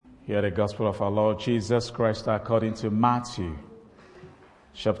Hear the gospel of our Lord Jesus Christ according to Matthew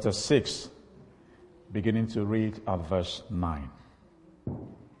chapter 6, beginning to read at verse 9.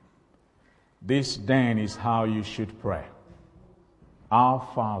 This then is how you should pray. Our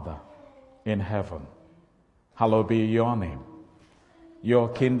Father in heaven, hallowed be your name. Your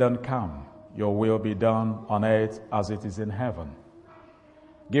kingdom come, your will be done on earth as it is in heaven.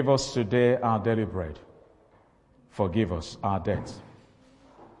 Give us today our daily bread. Forgive us our debts,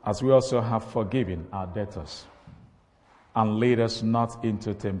 as we also have forgiven our debtors. And lead us not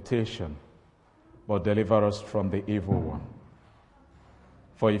into temptation, but deliver us from the evil one.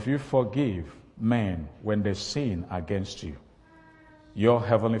 For if you forgive men when they sin against you, your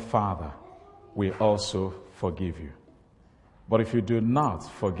heavenly Father will also forgive you. But if you do not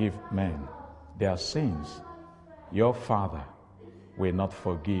forgive men their sins, your Father will not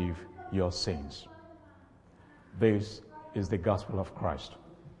forgive your sins. This is the gospel of Christ.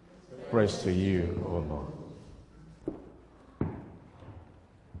 Praise to you, O Lord.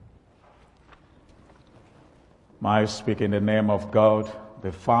 I speak in the name of God,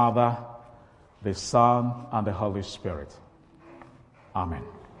 the Father, the Son, and the Holy Spirit. Amen.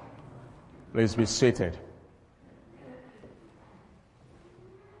 Please be seated.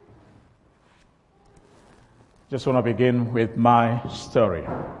 Just want to begin with my story.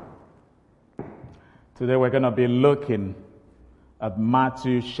 Today we're going to be looking at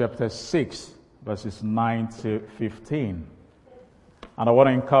Matthew chapter 6, verses 9 to 15. And I want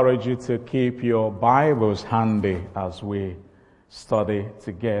to encourage you to keep your Bibles handy as we study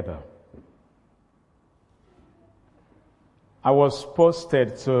together. I was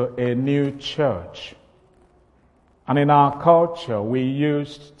posted to a new church. And in our culture, we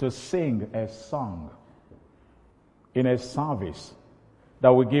used to sing a song in a service that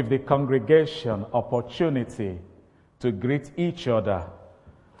will give the congregation opportunity to greet each other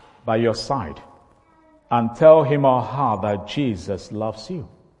by your side and tell him or her that Jesus loves you.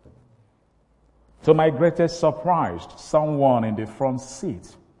 To my greatest surprise, someone in the front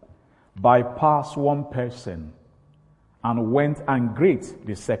seat bypassed one person and went and greeted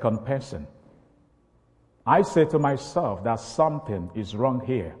the second person. I said to myself that something is wrong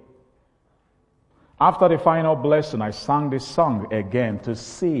here. After the final blessing, I sang the song again to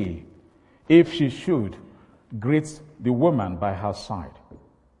see if she should greet the woman by her side.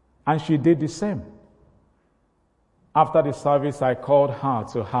 And she did the same. After the service, I called her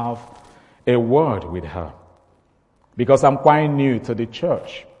to have a word with her, because I'm quite new to the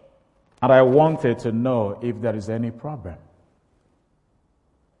church and I wanted to know if there is any problem.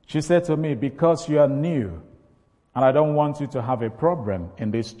 She said to me, because you are new and I don't want you to have a problem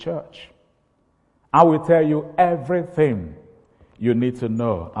in this church, I will tell you everything you need to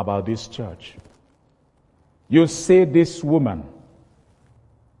know about this church. You see this woman,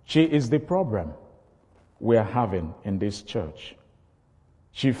 she is the problem we are having in this church.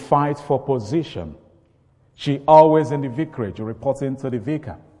 She fights for position. She always in the vicarage reporting to the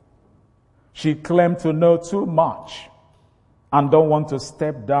vicar. She claimed to know too much and don't want to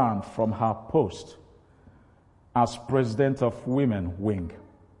step down from her post as president of Women Wing.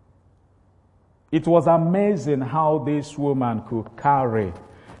 It was amazing how this woman could carry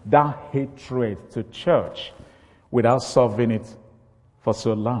that hatred to church without solving it for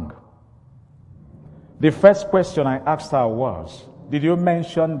so long. The first question I asked her was, did you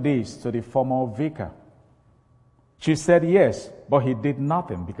mention this to the former vicar? She said yes, but he did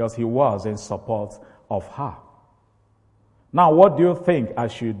nothing because he was in support of her. Now, what do you think I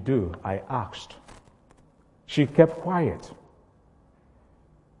should do? I asked. She kept quiet.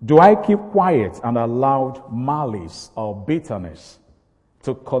 Do I keep quiet and allow malice or bitterness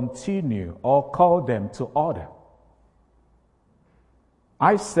to continue or call them to order?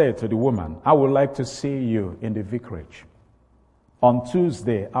 I said to the woman, I would like to see you in the vicarage on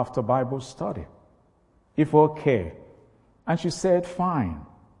Tuesday after Bible study, if okay. And she said, fine.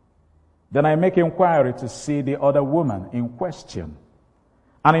 Then I make inquiry to see the other woman in question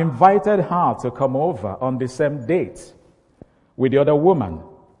and invited her to come over on the same date with the other woman.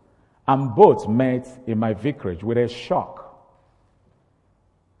 And both met in my vicarage with a shock.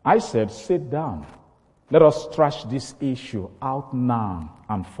 I said, sit down. Let us trash this issue out now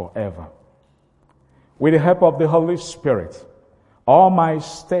and forever. With the help of the Holy Spirit, all my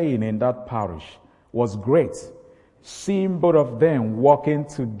staying in that parish was great, seeing both of them working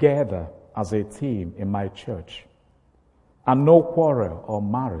together as a team in my church. And no quarrel or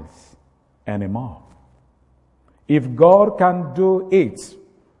malice anymore. If God can do it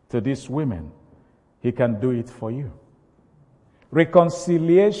to these women, he can do it for you.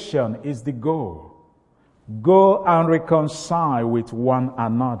 Reconciliation is the goal. Go and reconcile with one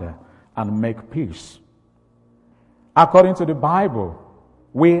another and make peace. According to the Bible,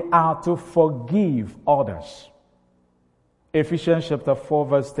 we are to forgive others. Ephesians chapter 4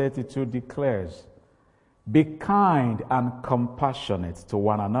 verse 32 declares, be kind and compassionate to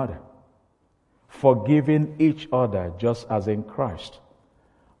one another, forgiving each other just as in Christ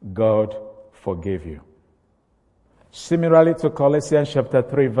God forgave you. Similarly to Colossians chapter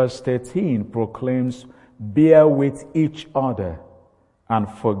 3 verse 13 proclaims, bear with each other and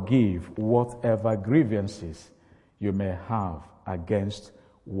forgive whatever grievances you may have against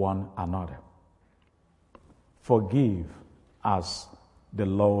one another. Forgive as the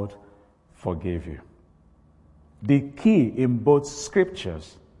Lord forgave you. The key in both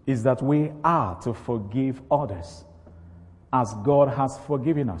scriptures is that we are to forgive others as God has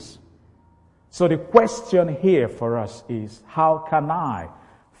forgiven us. So the question here for us is, how can I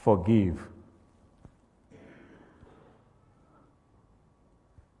forgive?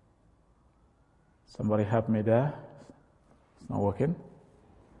 Somebody help me there. It's not working.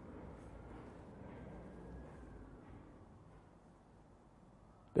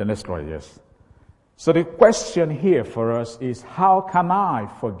 Then let's try, yes. So the question here for us is, how can I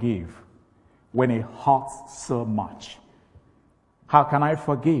forgive when it hurts so much? How can I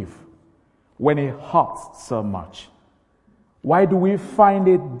forgive when it hurts so much? Why do we find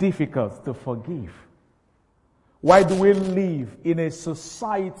it difficult to forgive? Why do we live in a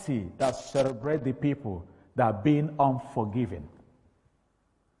society that celebrates the people that are being unforgiving?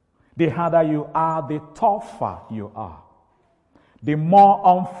 The harder you are, the tougher you are. The more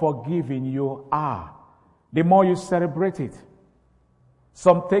unforgiving you are, the more you celebrate it.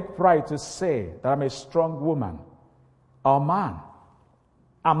 Some take pride to say that I'm a strong woman or man.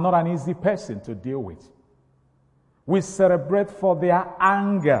 I'm not an easy person to deal with. We celebrate for their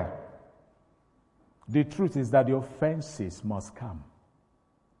anger. The truth is that the offenses must come.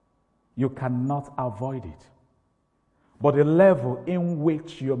 You cannot avoid it. But the level in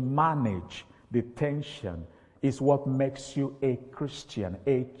which you manage the tension is what makes you a Christian,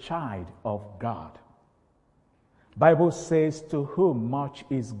 a child of God. Bible says, to whom much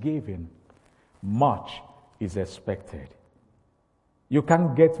is given, much is expected. You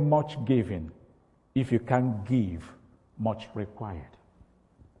can't get much given if you can't give much required.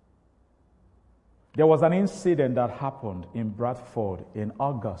 There was an incident that happened in Bradford in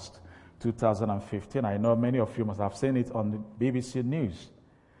August 2015. I know many of you must have seen it on the BBC News.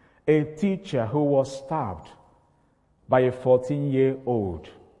 A teacher who was stabbed by a 14-year-old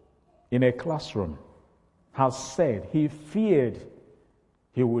in a classroom has said he feared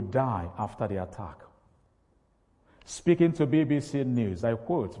he would die after the attack. Speaking to BBC News, I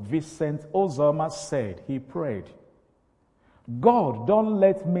quote, Vincent Ozoma said he prayed, God, don't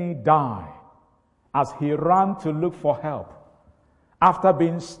let me die, as he ran to look for help after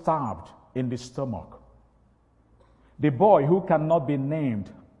being stabbed in the stomach. The boy, who cannot be named,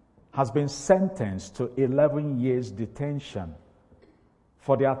 has been sentenced to 11 years detention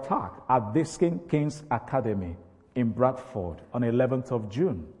for the attack at Diskin King's Academy in Bradford on 11th of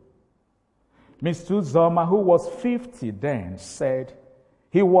June. Mr. Zoma, who was 50 then, said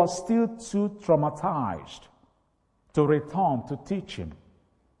he was still too traumatized to return to teaching.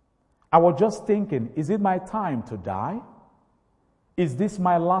 I was just thinking, is it my time to die? Is this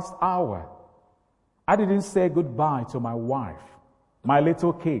my last hour? I didn't say goodbye to my wife, my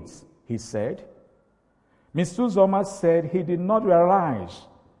little kids, he said. Mr. Zoma said he did not realize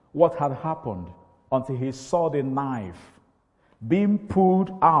what had happened until he saw the knife being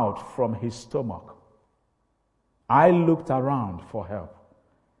pulled out from his stomach. I looked around for help,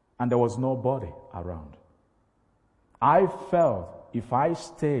 and there was nobody around. I felt if I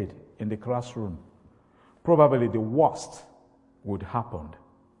stayed in the classroom, probably the worst would happen.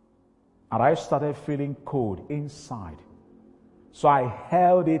 And I started feeling cold inside. So I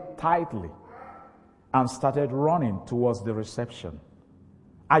held it tightly and started running towards the reception.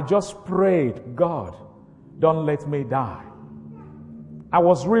 I just prayed, God, don't let me die. I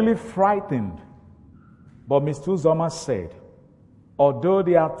was really frightened. But Mr. Zoma said, although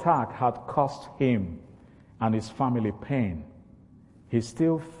the attack had cost him and his family pain, he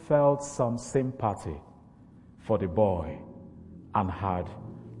still felt some sympathy for the boy and had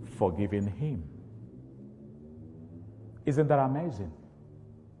forgiven him. Isn't that amazing?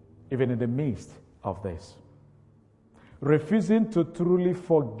 Even in the midst of this. Refusing to truly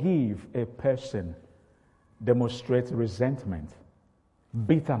forgive a person demonstrates resentment,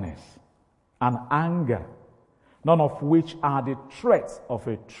 bitterness, and anger, none of which are the traits of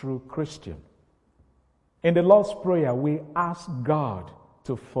a true Christian. In the Lord's Prayer, we ask God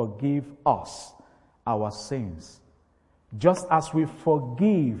to forgive us our sins, just as we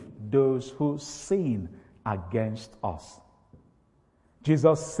forgive those who sin against us.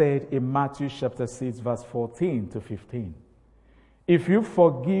 Jesus said in Matthew chapter 6, verse 14 to 15, if you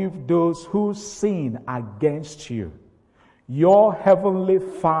forgive those who sin against you, your heavenly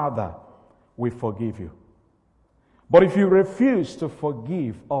Father will forgive you. But if you refuse to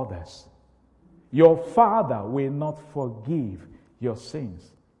forgive others, your Father will not forgive your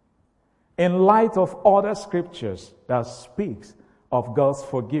sins. In light of other scriptures that speaks of God's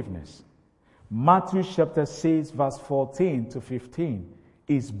forgiveness, Matthew chapter 6, verse 14 to 15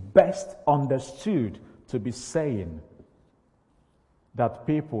 is best understood to be saying that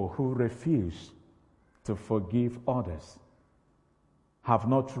people who refuse to forgive others have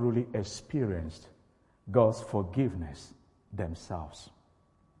not truly experienced God's forgiveness themselves.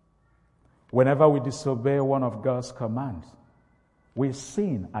 Whenever we disobey one of God's commands, we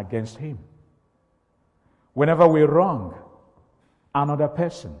sin against Him. Whenever we wrong another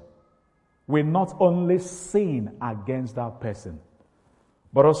person, we not only sin against that person,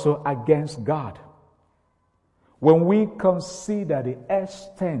 but also against God. When we consider the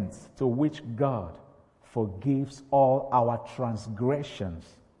extent to which God forgives all our transgressions,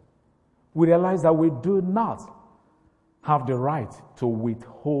 we realize that we do not have the right to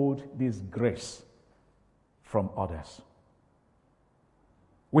withhold this grace from others.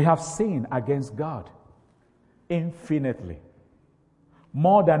 We have sinned against God infinitely,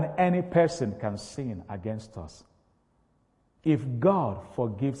 more than any person can sin against us. If God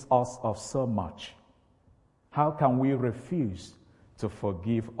forgives us of so much, how can we refuse to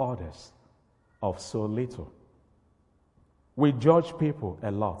forgive others of so little? We judge people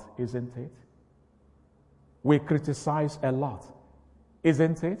a lot, isn't it? We criticize a lot,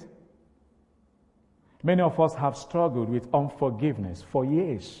 isn't it? Many of us have struggled with unforgiveness for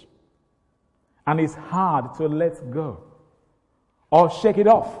years, and it's hard to let go or shake it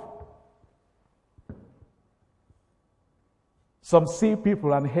off. Some see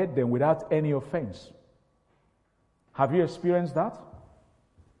people and hate them without any offense. Have you experienced that?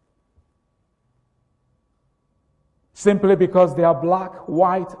 Simply because they are black,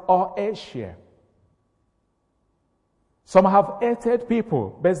 white, or Asian. Some have hated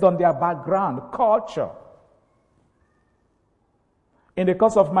people based on their background, culture. In the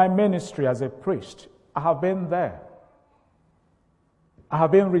course of my ministry as a priest, I have been there. I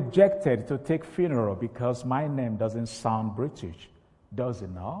have been rejected to take funeral because my name doesn't sound British. Does it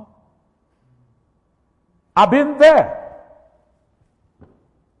not? I've been there.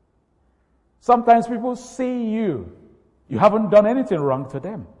 Sometimes people see you. You haven't done anything wrong to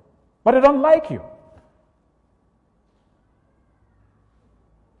them, but they don't like you.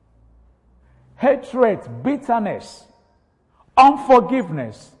 Hatred, bitterness,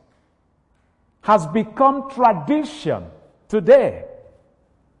 unforgiveness has become tradition today.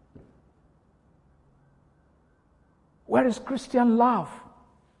 Where is Christian love?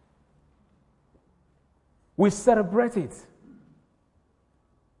 We celebrate it.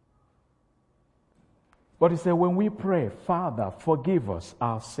 But he said, when we pray, Father, forgive us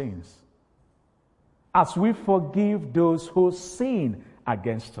our sins, as we forgive those who sin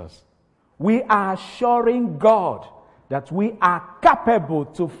against us, we are assuring God that we are capable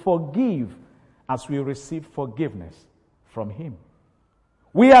to forgive as we receive forgiveness from Him.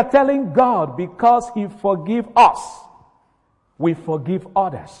 We are telling God because He forgives us, we forgive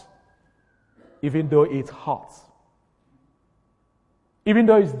others, even though it hurts, even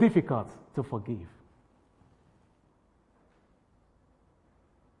though it's difficult to forgive.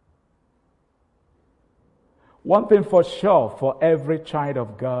 One thing for sure for every child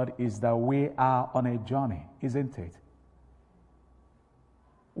of God is that we are on a journey, isn't it?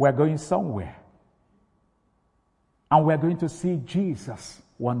 We're going somewhere. And we're going to see Jesus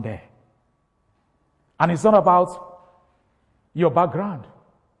one day. And it's not about your background.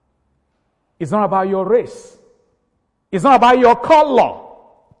 It's not about your race. It's not about your color.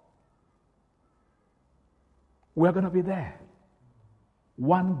 We're going to be there.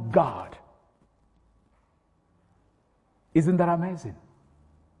 One God. Isn't that amazing?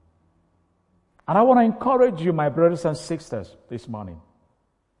 And I want to encourage you, my brothers and sisters, this morning,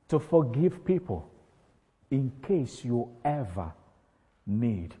 to forgive people in case you ever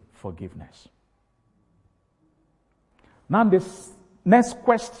need forgiveness. Now, this next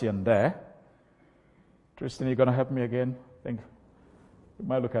question there, Tristan, you're going to help me again? I think you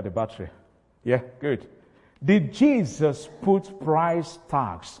might look at the battery. Yeah, good. Did Jesus put price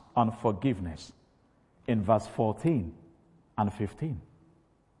tags on forgiveness in verse 14 and 15?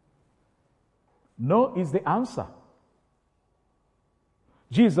 No is the answer.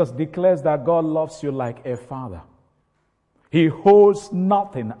 Jesus declares that God loves you like a father. He holds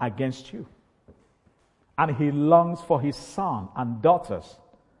nothing against you. And he longs for his son and daughters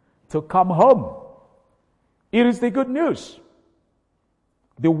to come home. It is the good news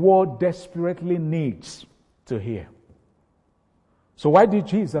the world desperately needs to hear. So why did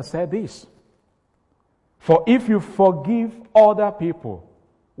Jesus say this? For if you forgive other people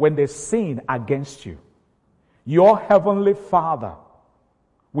when they sin against you, your heavenly Father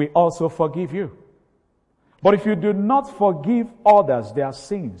will also forgive you. But if you do not forgive others their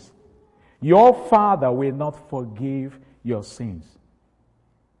sins, your Father will not forgive your sins.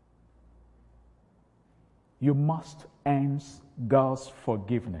 You must earn God's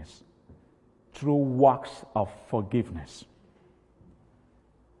forgiveness through works of forgiveness.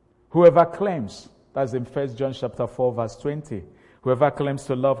 Whoever claims, that's in 1 John chapter 4, verse 20, whoever claims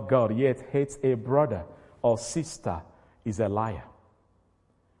to love God yet hates a brother or sister is a liar.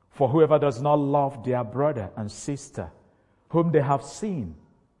 For whoever does not love their brother and sister whom they have seen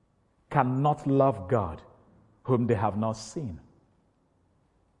cannot love God whom they have not seen.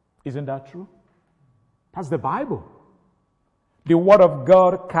 Isn't that true? That's the Bible. The Word of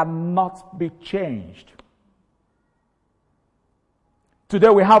God cannot be changed. Today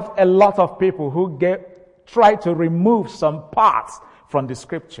we have a lot of people who try to remove some parts from the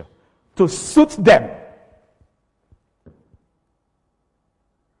Scripture to suit them.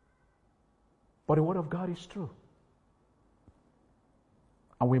 But the Word of God is true.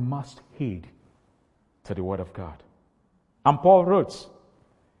 And we must heed to the Word of God. And Paul wrote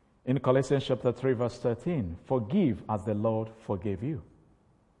in Colossians chapter 3, verse 13, forgive as the Lord forgave you.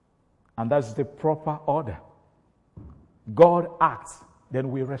 And that's the proper order. God acts,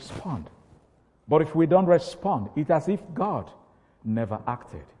 then we respond. But if we don't respond, it's as if God never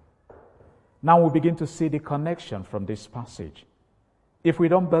acted. Now we begin to see the connection from this passage. If we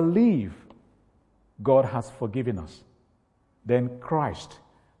don't believe God has forgiven us, then Christ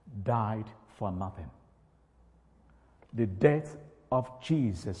died for nothing. The death of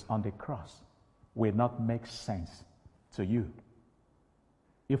Jesus on the cross will not make sense to you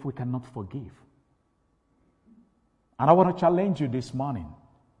if we cannot forgive. And I want to challenge you this morning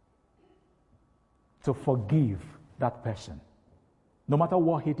to forgive that person, no matter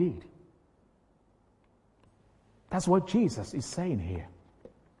what he did. That's what Jesus is saying here.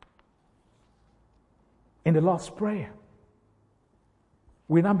 In the Lord's Prayer,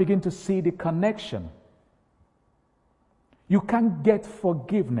 we now begin to see the connection. You can't get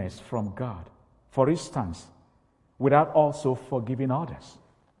forgiveness from God, for instance, without also forgiving others.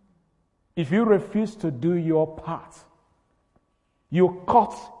 If you refuse to do your part, you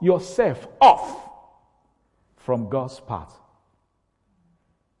cut yourself off from God's part.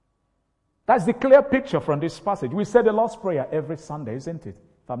 That's the clear picture from this passage. We say the Lord's Prayer every Sunday, isn't it?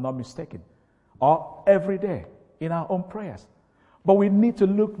 If I'm not mistaken. Or every day in our own prayers. But we need to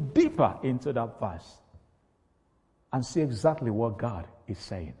look deeper into that verse and see exactly what God is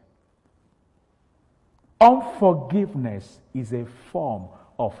saying. Unforgiveness is a form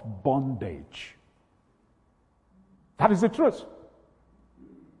of bondage. That is the truth.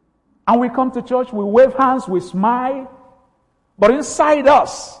 And we come to church, we wave hands, we smile, but inside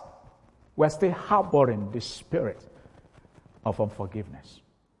us, we're still harboring the spirit of unforgiveness.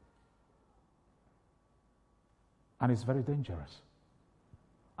 And it's very dangerous.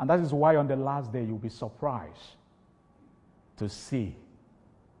 And that is why on the last day you'll be surprised to see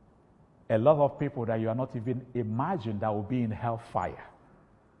a lot of people that you are not even imagined that will be in hellfire.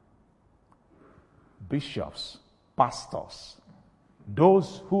 Bishops, pastors,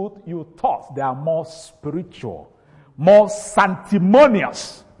 those who you thought they are more spiritual, more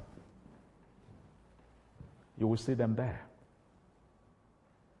sanctimonious, you will see them there.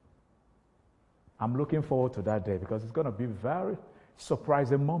 I'm looking forward to that day because it's going to be a very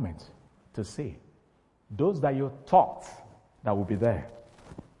surprising moment to see. Those that you thought that will be there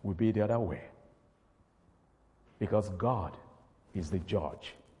will be the other way. Because God is the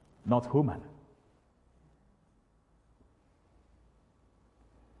judge, not human.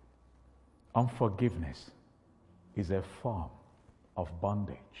 Unforgiveness is a form of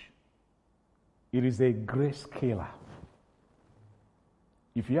bondage. It is a grace killer.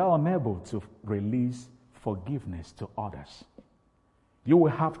 If you are unable to release forgiveness to others, you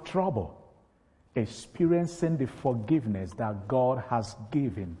will have trouble experiencing the forgiveness that God has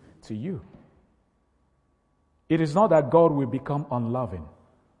given to you. It is not that God will become unloving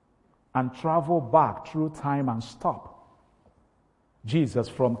and travel back through time and stop Jesus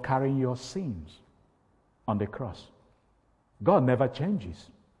from carrying your sins on the cross. God never changes.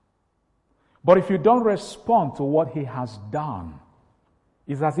 But if you don't respond to what he has done,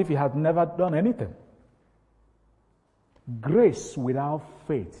 It's as if he had never done anything. Grace without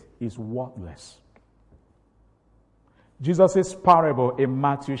faith is worthless. Jesus' parable in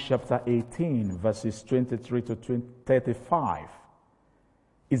Matthew chapter 18, verses 23 to 35,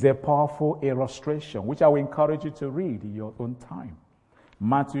 is a powerful illustration, which I will encourage you to read in your own time.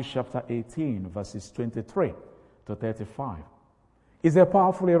 Matthew chapter 18, verses 23 to 35, is a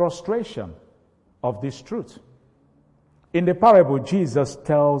powerful illustration of this truth. In the parable, Jesus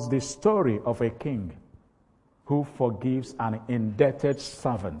tells the story of a king who forgives an indebted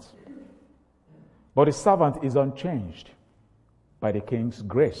servant. But the servant is unchanged by the king's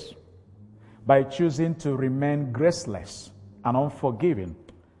grace. By choosing to remain graceless and unforgiving,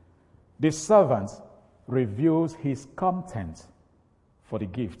 the servant reveals his contempt for the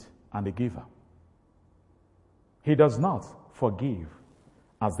gift and the giver. He does not forgive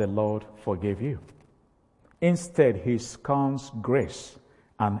as the Lord forgave you. Instead, he scorns grace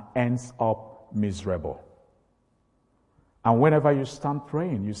and ends up miserable. And whenever you stand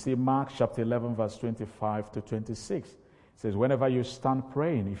praying, you see Mark chapter 11, verse 25 to 26. It says, whenever you stand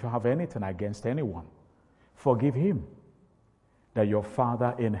praying, if you have anything against anyone, forgive him, that your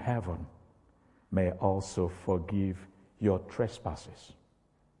Father in heaven may also forgive your trespasses.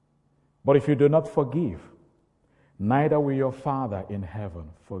 But if you do not forgive, neither will your Father in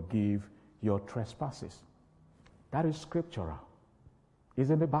heaven forgive your trespasses. That is scriptural. It's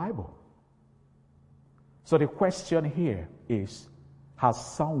in the Bible. So the question here is,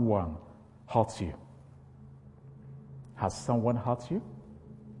 has someone hurt you? Has someone hurt you?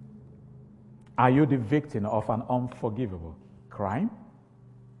 Are you the victim of an unforgivable crime?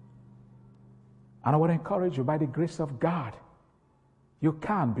 And I want to encourage you, by the grace of God, you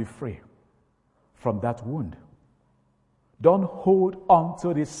can be free from that wound. Don't hold on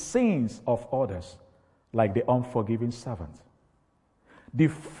to the sins of others like the unforgiving servant. The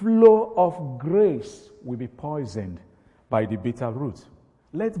flow of grace will be poisoned by the bitter root.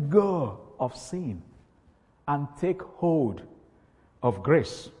 Let go of sin and take hold of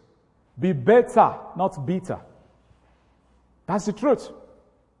grace. Be better, not bitter. That's the truth.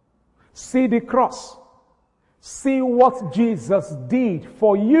 See the cross. See what Jesus did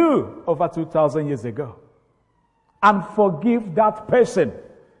for you over 2,000 years ago. And forgive that person.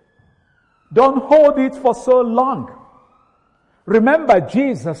 Don't hold it for so long. Remember,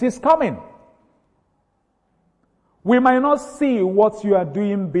 Jesus is coming. We might not see what you are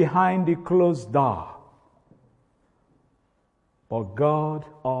doing behind the closed door, but God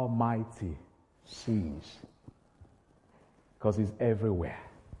Almighty sees, because He's everywhere.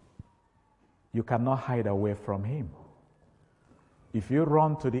 You cannot hide away from Him. If you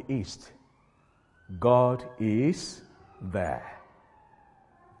run to the east, God is there.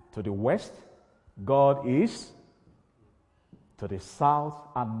 To the west, God is. To the south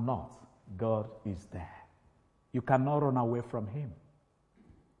and north, God is there. You cannot run away from Him.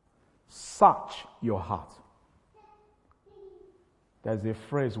 Search your heart. There's a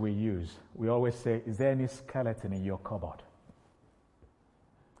phrase we use. We always say, is there any skeleton in your cupboard?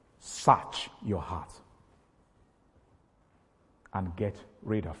 Search your heart and get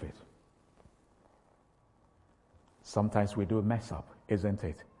rid of it. Sometimes we do mess up, isn't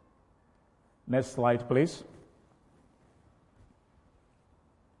it? Next slide, please.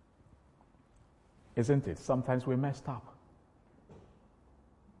 Isn't it? Sometimes we messed up.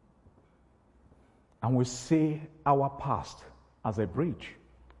 And we see our past as a bridge.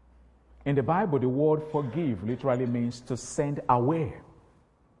 In the Bible, the word forgive literally means to send away.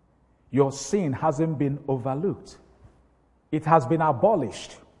 Your sin hasn't been overlooked. It has been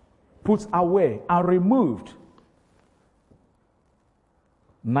abolished, put away, and removed.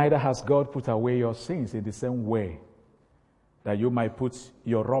 Neither has God put away your sins in the same way that you might put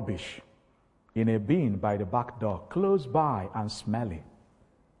your rubbish in a bin by the back door, close by and smelly.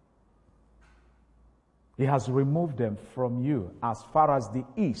 He has removed them from you as far as the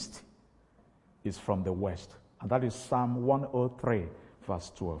east is from the west. And that is Psalm 103,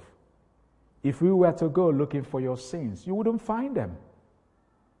 verse 12. If we were to go looking for your sins, you wouldn't find them.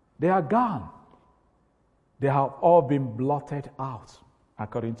 They are gone. They have all been blotted out,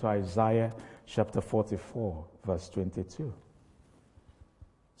 according to Isaiah chapter 44, verse 22.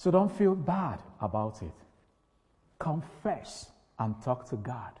 So don't feel bad about it. Confess and talk to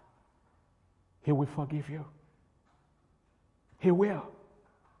God. He will forgive you. He will.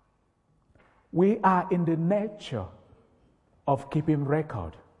 We are in the nature of keeping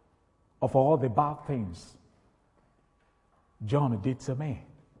record of all the bad things John did to me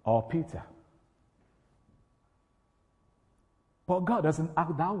or Peter. But God doesn't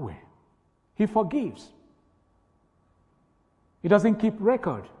act that way. He forgives. He doesn't keep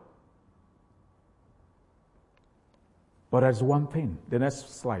record. But there's one thing. The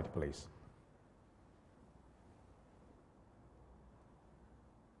next slide, please.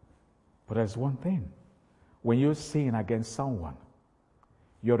 But there's one thing. When you sin against someone,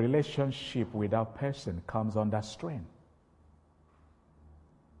 your relationship with that person comes under strain.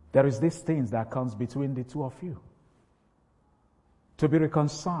 There is these things that comes between the two of you. To be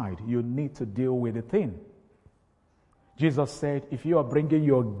reconciled, you need to deal with the thing. Jesus said, if you are bringing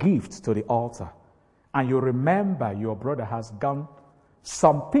your gift to the altar and you remember your brother has done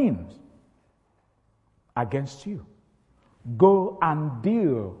something against you, go and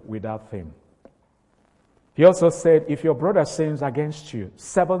deal with that thing. He also said, if your brother sins against you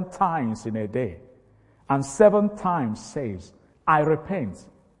 7 times in a day, and 7 times says, I repent,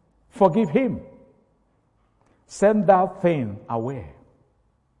 forgive him. Send that thing away.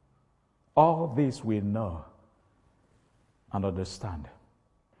 All this we know and understand.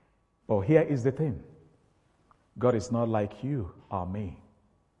 But here is the thing. God is not like you or me.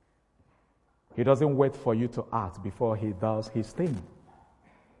 He doesn't wait for you to act before he does his thing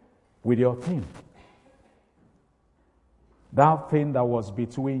with your thing. That thing that was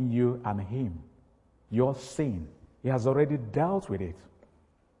between you and him, your sin, he has already dealt with it.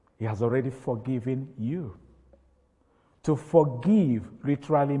 He has already forgiven you. To forgive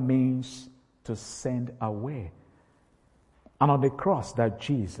literally means to send away. And on the cross that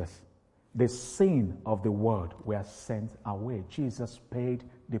Jesus, the sin of the world were sent away. Jesus paid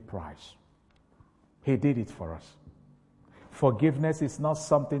the price. He did it for us. Forgiveness is not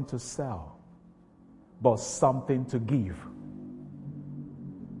something to sell, but something to give.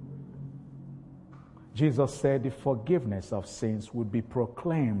 Jesus said the forgiveness of sins would be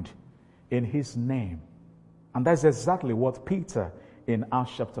proclaimed in his name. And that's exactly what Peter in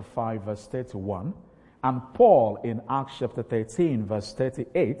Acts chapter 5 verse 31 and Paul in Acts chapter 13 verse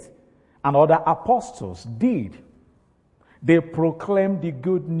 38 and other apostles did. They proclaimed the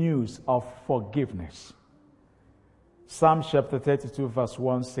good news of forgiveness. Psalm chapter 32 verse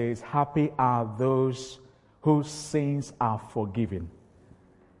 1 says, happy are those whose sins are forgiven,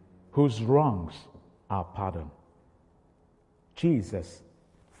 whose wrongs are pardoned. Jesus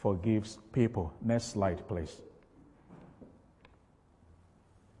forgives people. Next slide, please.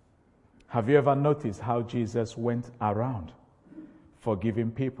 Have you ever noticed how Jesus went around forgiving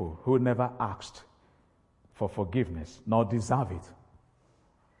people who never asked for forgiveness nor deserve it?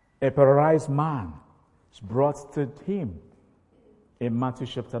 A paralyzed man is brought to him in Matthew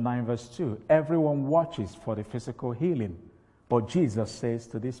chapter 9 verse 2. Everyone watches for the physical healing, but Jesus says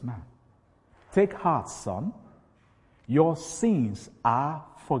to this man, take heart, son, your sins are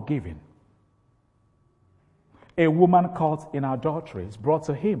forgiven. A woman caught in adultery is brought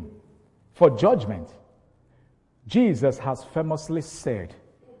to him for judgment. Jesus has famously said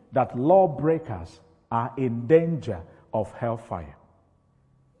that lawbreakers are in danger of hellfire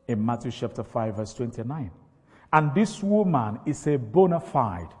in Matthew chapter 5 verse 29. And this woman is a bona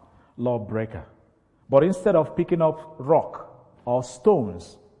fide lawbreaker. But instead of picking up rock or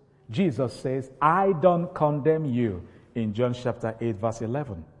stones, Jesus says, I don't condemn you in John chapter 8 verse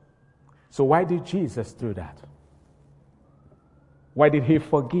 11. So why did Jesus do that? Why did he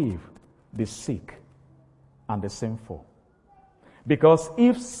forgive the sick and the sinful? Because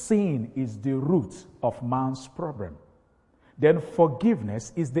if sin is the root of man's problem, then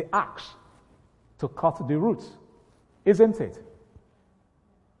forgiveness is the axe to cut the roots, isn't it?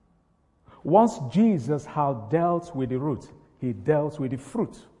 Once Jesus had dealt with the root, he dealt with the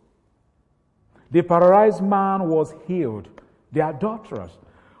fruit. The paralyzed man was healed. The adulteress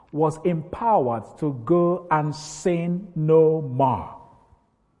was empowered to go and sin no more.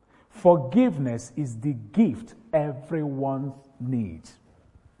 Forgiveness is the gift everyone needs.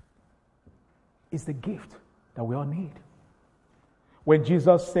 It's the gift that we all need. When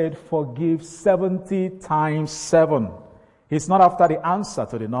Jesus said, forgive 70 times 7, he's not after the answer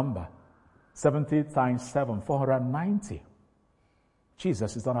to the number. 70 times 7, 490.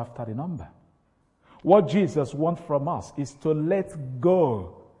 Jesus is not after the number. What Jesus wants from us is to let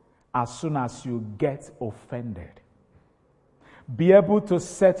go as soon as you get offended. Be able to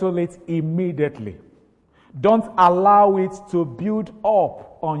settle it immediately. Don't allow it to build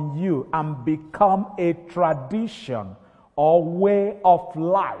up on you and become a tradition or way of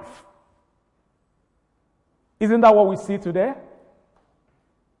life. Isn't that what we see today?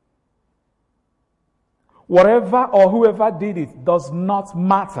 Whatever or whoever did it does not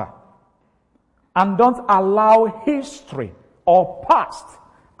matter. And don't allow history or past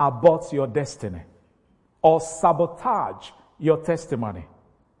abort your destiny or sabotage your testimony.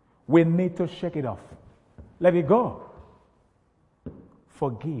 We need to shake it off. Let it go.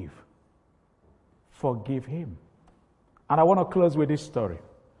 forgive. Forgive him. And I want to close with this story.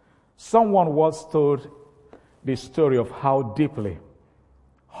 Someone once told the story of how deeply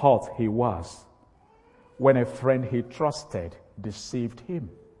hurt he was when a friend he trusted deceived him.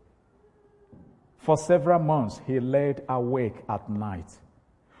 For several months, he laid awake at night,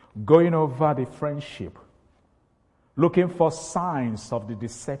 going over the friendship, looking for signs of the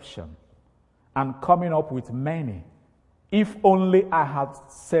deception, and coming up with many. If only I had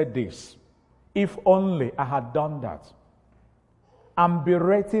said this. If only I had done that. And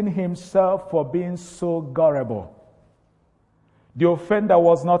berating himself for being so gullible. The offender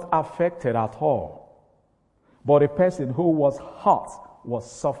was not affected at all, but the person who was hurt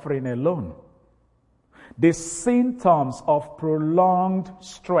was suffering alone. The symptoms of prolonged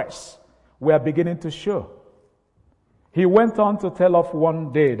stress were beginning to show. He went on to tell of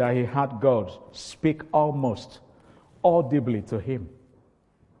one day that he had God speak almost audibly to him.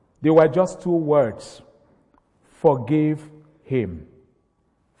 They were just 2 words: forgive him.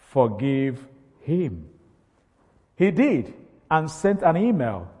 Forgive him. He did, and sent an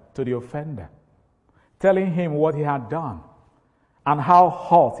email to the offender, telling him what he had done and how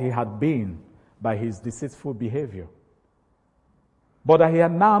hurt he had been by his deceitful behavior, but that he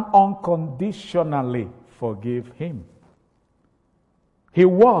had now unconditionally forgive him. He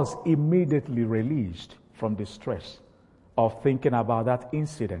was immediately released from the stress of thinking about that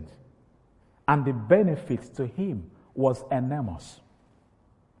incident, and the benefit to him was enormous.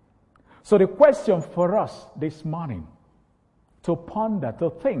 So the question for us this morning to ponder, to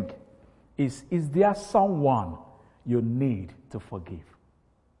think, is there someone you need to forgive?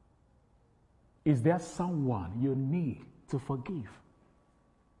 Is there someone you need to forgive?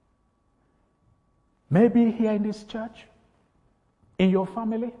 Maybe here in this church, in your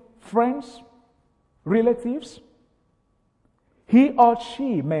family, friends, relatives. He or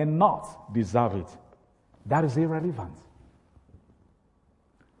she may not deserve it. That is irrelevant.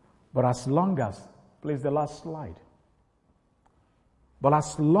 But as long as, please the last slide. But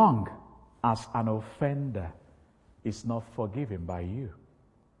as long as an offender is not forgiven by you,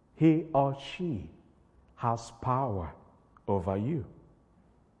 he or she has power over you.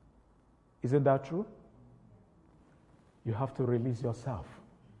 Isn't that true? You have to release yourself.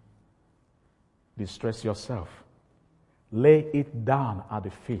 Distress yourself. Lay it down at the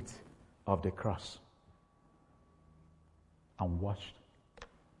feet of the cross and watch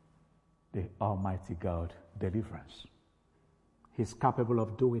the Almighty God deliverance. He's capable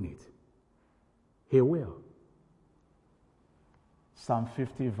of doing it. He will. Psalm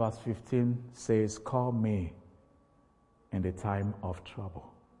 50 verse 15 says, call me in the time of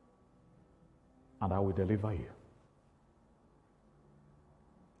trouble, and I will deliver you.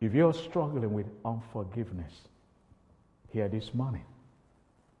 If you're struggling with unforgiveness here this morning,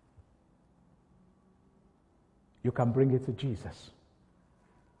 you can bring it to Jesus.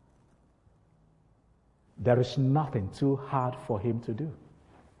 There is nothing too hard for him to do.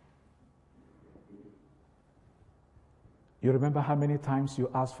 You remember how many times you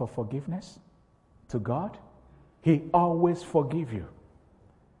asked for forgiveness to God? He always forgive you.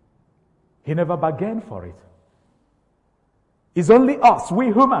 He never bargained for it. It's only us, we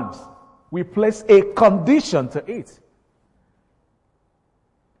humans, we place a condition to it.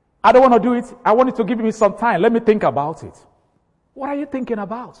 I don't want to do it. I want you to give me some time. Let me think about it. What are you thinking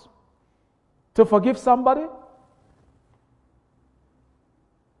about? To forgive somebody?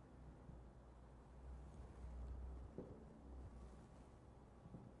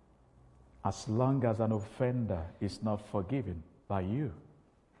 As long as an offender is not forgiven by you,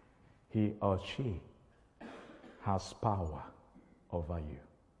 he or she has power over you.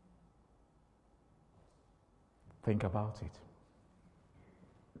 Think about it.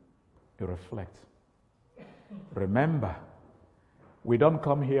 You reflect. Remember, we don't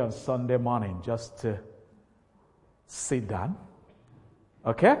come here on Sunday morning just to sit down.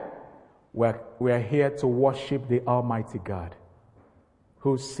 Okay? We're here to worship the Almighty God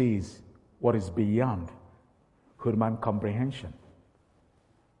who sees what is beyond human comprehension.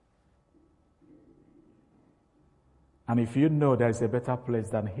 And if you know there is a better place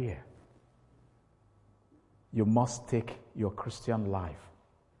than here, you must take your Christian life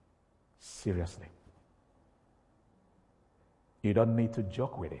seriously. You don't need to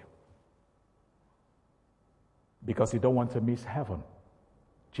joke with it, because you don't want to miss heaven.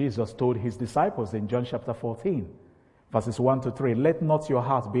 Jesus told his disciples in John chapter 14, verses 1 to 3, let not your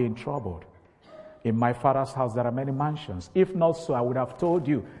heart be troubled. In my Father's house there are many mansions. If not so, I would have told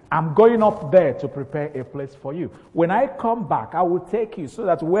you, I'm going up there to prepare a place for you. When I come back, I will take you so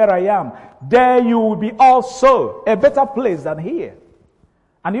that where I am, there you will be also. A better place than here.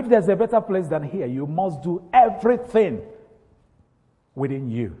 And if there's a better place than here, you must do everything within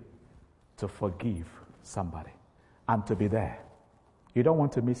you to forgive somebody and to be there. You don't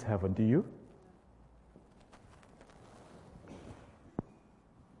want to miss heaven, do you?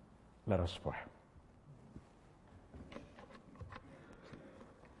 Let us pray.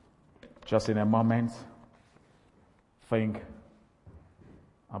 Just in a moment, think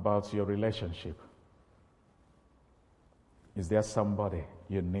about your relationship. Is there somebody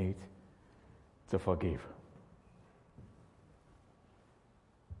you need to forgive?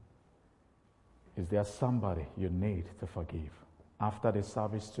 Is there somebody you need to forgive? After the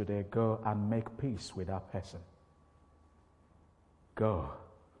service today, go and make peace with that person. Go.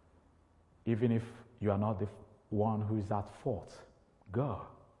 Even if you are not the one who is at fault, go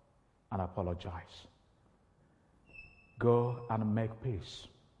and apologize. Go and make peace.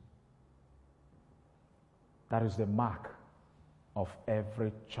 That is the mark of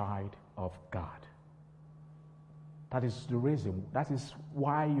every child of God. That is the reason, that is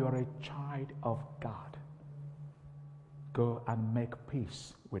why you're a child of God. Go and make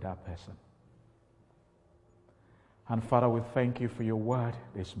peace with that person. And Father, we thank you for your word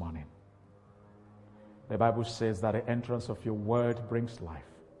this morning. The Bible says that the entrance of your word brings life.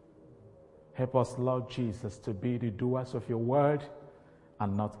 Help us, Lord Jesus, to be the doers of your word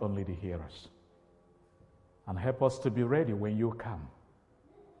and not only the hearers. And help us to be ready when you come.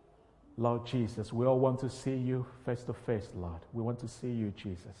 Lord Jesus, we all want to see you face to face, Lord. We want to see you,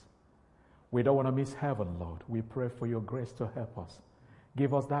 Jesus. We don't want to miss heaven, Lord. We pray for your grace to help us.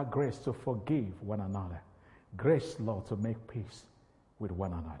 Give us that grace to forgive one another. Grace, Lord, to make peace with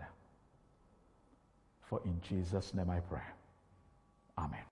one another. For in Jesus' name I pray. Amen.